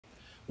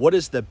What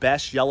is the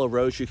best yellow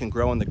rose you can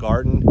grow in the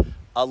garden?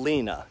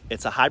 Elina.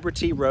 It's a hybrid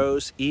tea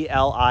rose,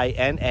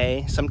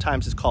 E-L-I-N-A.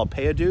 Sometimes it's called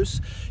Peaudouce.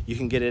 You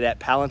can get it at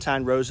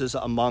Palatine Roses,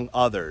 among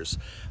others.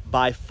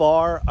 By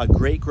far a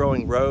great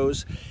growing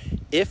rose.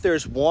 If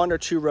there's one or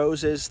two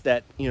roses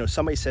that,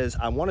 somebody says,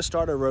 I want to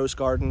start a rose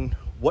garden,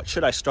 what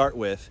should I start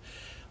with?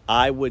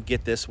 I would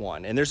get this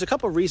one. And there's a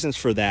couple of reasons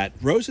for that.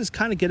 Roses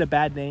kind of get a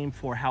bad name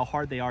for how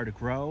hard they are to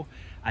grow.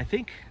 I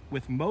think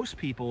with most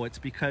people, it's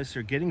because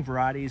they're getting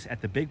varieties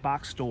at the big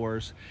box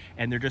stores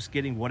and they're just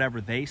getting whatever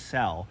they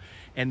sell.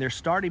 And they're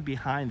starting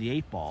behind the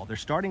 8 ball. They're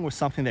starting with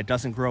something that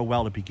doesn't grow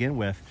well to begin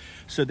with.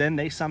 So then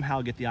they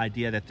somehow get the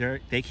idea that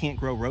they can't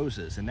grow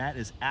roses. And that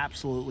is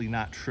absolutely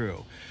not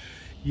true.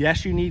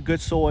 Yes, you need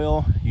good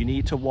soil. You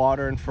need to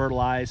water and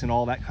fertilize and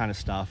all that kind of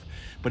stuff.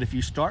 But if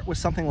you start with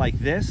something like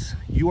this,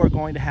 you are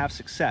going to have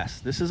success.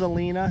 This is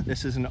Elina.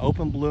 This is an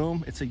open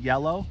bloom. It's a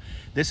yellow.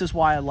 This is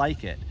why I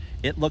like it.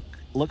 It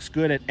looks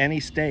good at any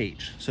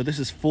stage. So this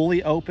is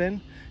fully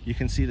open. You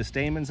can see the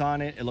stamens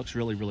on it. It looks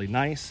really, really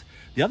nice.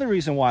 The other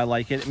reason why I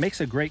like it, it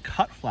makes a great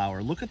cut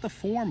flower. Look at the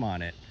form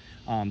on it.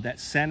 That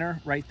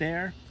center right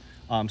there.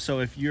 So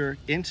if you're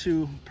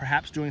into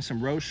perhaps doing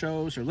some rose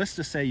shows, or let's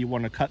just say you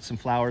want to cut some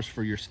flowers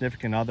for your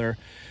significant other,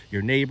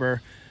 your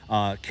neighbor,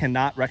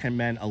 cannot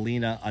recommend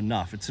Elina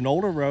enough. It's an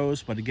older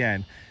rose, but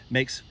again,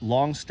 makes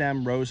long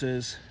stem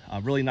roses,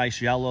 a really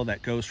nice yellow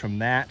that goes from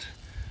that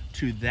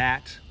to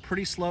that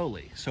pretty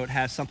slowly. So it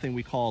has something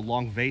we call a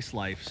long vase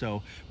life.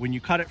 So when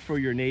you cut it for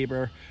your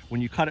neighbor,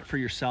 when you cut it for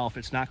yourself,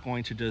 it's not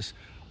going to just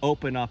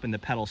open up and the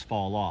petals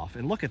fall off.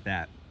 And look at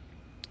that.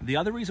 The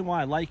other reason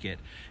why I like it,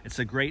 it's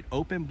a great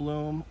open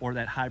bloom or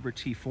that hybrid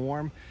tea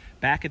form.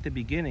 Back at the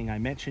beginning, I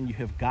mentioned you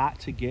have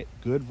got to get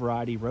good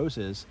variety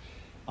roses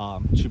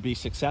to be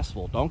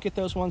successful. Don't get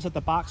those ones at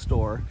the box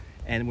store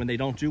and when they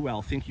don't do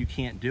well, think you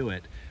can't do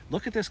it.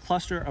 Look at this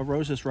cluster of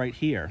roses right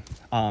here.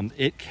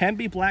 It can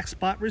be black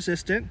spot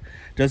resistant.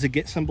 Does it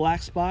get some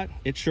black spot?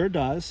 It sure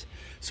does.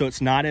 So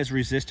it's not as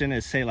resistant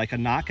as, say, like a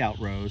knockout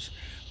rose.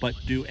 But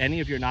do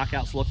any of your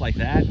knockouts look like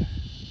that?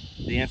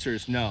 The answer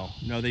is no.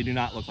 No, they do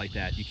not look like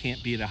that. You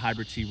can't beat a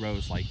hybrid tea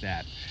rose like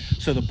that.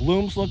 So the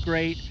blooms look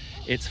great.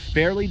 It's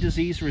fairly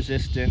disease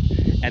resistant.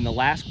 And the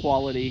last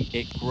quality,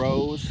 it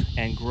grows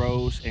and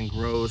grows and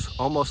grows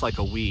almost like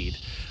a weed.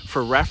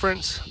 For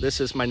reference,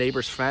 this is my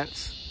neighbor's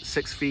fence,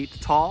 6 feet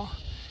tall.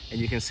 And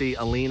you can see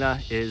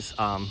Elina is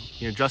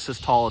just as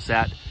tall as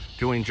that,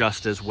 doing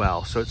just as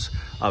well. So it's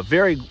a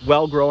very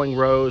well-growing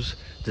rose,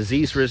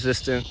 disease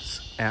resistant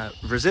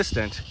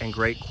and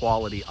great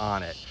quality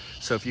on it.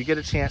 So if you get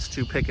a chance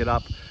to pick it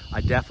up,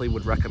 I definitely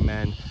would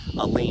recommend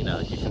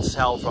Elina. You can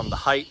tell from the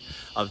height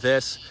of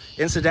this.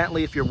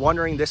 Incidentally, if you're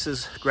wondering, this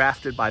is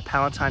grafted by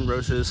Palatine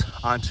Roses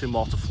onto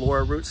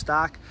multiflora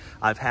rootstock.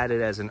 I've had it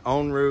as an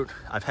own root.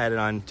 I've had it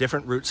on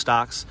different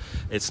rootstocks.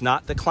 It's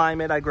not the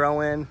climate I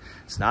grow in.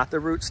 It's not the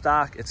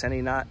rootstock. It's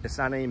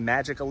not any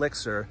magic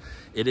elixir.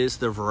 It is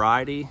the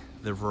variety.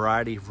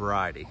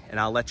 And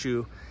I'll let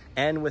you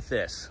end with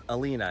this.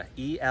 Elina,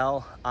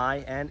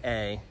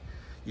 E-L-I-N-A.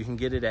 You can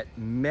get it at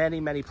many,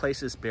 many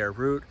places, bare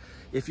root.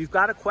 If you've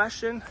got a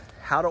question,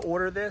 how to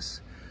order this,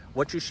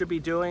 what you should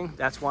be doing,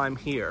 that's why I'm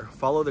here.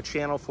 Follow the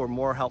channel for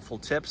more helpful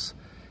tips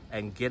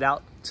and get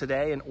out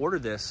today and order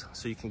this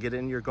so you can get it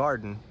in your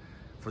garden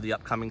for the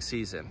upcoming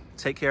season.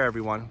 Take care,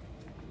 everyone.